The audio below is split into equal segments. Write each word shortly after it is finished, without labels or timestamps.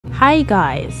Hi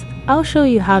guys, I'll show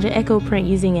you how to echo print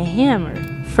using a hammer.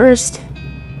 First,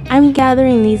 I'm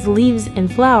gathering these leaves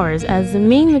and flowers as the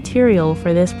main material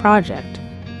for this project.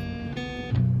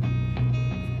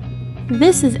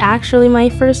 This is actually my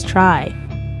first try.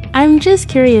 I'm just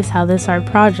curious how this art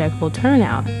project will turn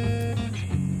out.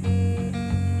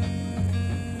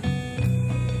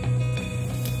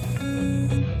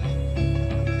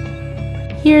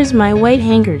 Here's my white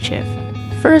handkerchief.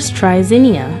 First, try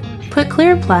zinnia. Put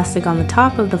clear plastic on the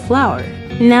top of the flower.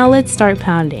 Now let's start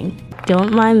pounding.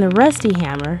 Don't mind the rusty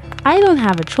hammer. I don't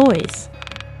have a choice.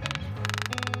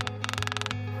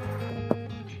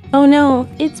 Oh no,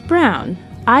 it's brown.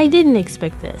 I didn't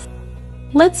expect this.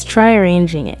 Let's try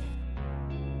arranging it.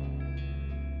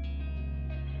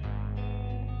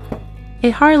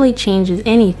 It hardly changes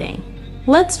anything.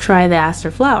 Let's try the aster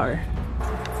flower.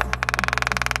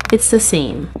 It's the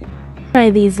same. Try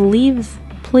these leaves.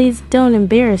 Please don't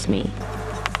embarrass me.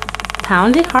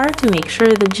 Pound it hard to make sure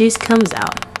the juice comes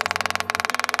out.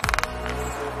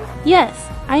 Yes,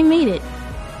 I made it.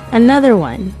 Another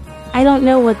one. I don't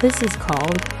know what this is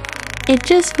called. It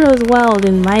just grows wild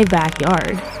in my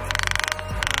backyard.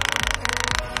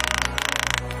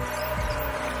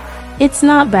 It's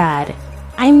not bad.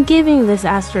 I'm giving this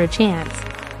aster a chance.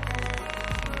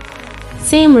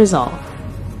 Same result.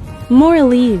 More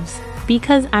leaves,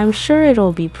 because I'm sure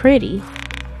it'll be pretty.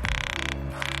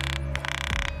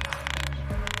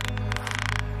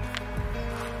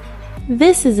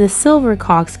 This is a silver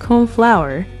coxcomb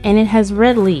flower, and it has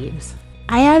red leaves.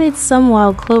 I added some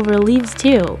wild clover leaves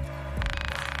too.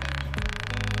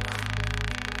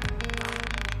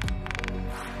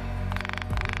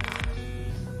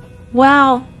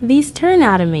 Wow, these turn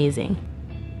out amazing.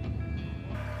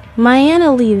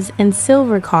 Mayanna leaves and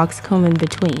silver coxcomb in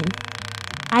between.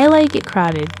 I like it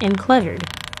crowded and cluttered.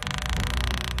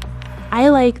 I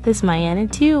like this Mayanna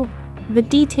too. The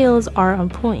details are on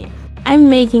point. I'm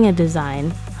making a design,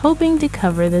 hoping to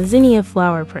cover the zinnia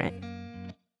flower print.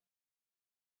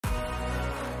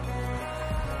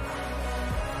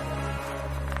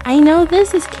 I know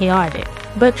this is chaotic,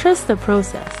 but trust the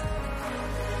process.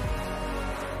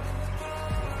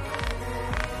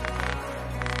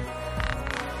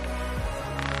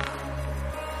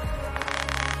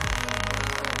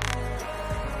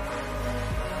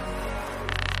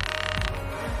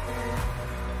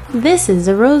 This is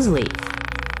a rose leaf.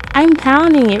 I'm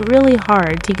pounding it really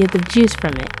hard to get the juice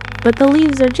from it, but the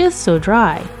leaves are just so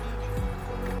dry.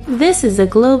 This is a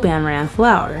globe amaranth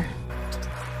flower.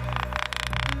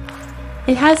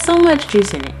 It has so much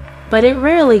juice in it, but it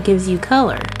rarely gives you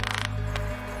color.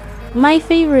 My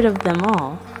favorite of them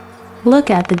all.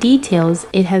 Look at the details,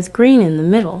 it has green in the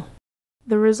middle.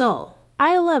 The result.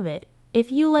 I love it. If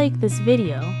you like this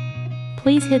video,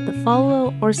 please hit the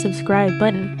follow or subscribe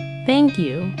button. Thank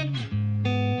you.